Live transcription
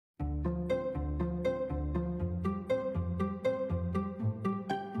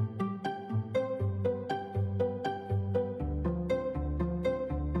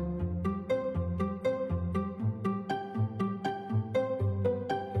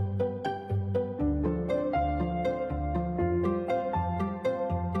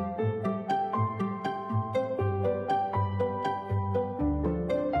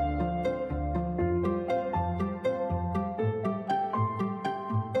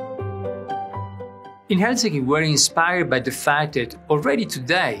In Helsinki, we're inspired by the fact that already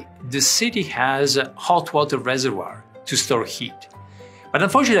today, the city has a hot water reservoir to store heat. But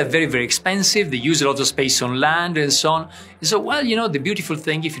unfortunately, they're very, very expensive. They use a lot of space on land and so on. And so, well, you know, the beautiful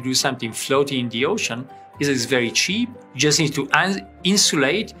thing if you do something floating in the ocean is that it's very cheap. You just need to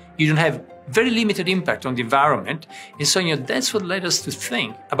insulate. You don't have very limited impact on the environment. And so, you know, that's what led us to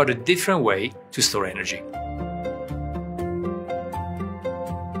think about a different way to store energy.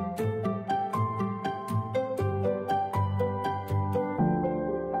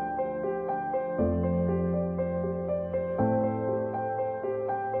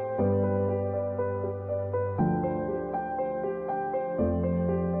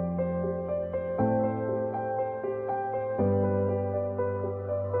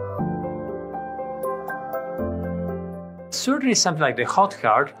 Certainly something like the hot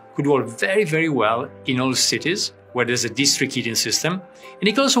card could work very, very well in all cities where there's a district heating system. And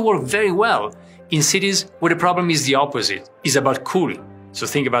it can also work very well in cities where the problem is the opposite, is about cooling. So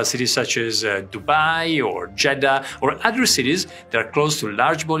think about cities such as Dubai or Jeddah or other cities that are close to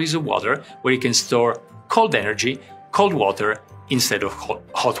large bodies of water where you can store cold energy, cold water instead of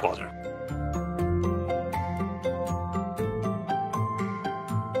hot water.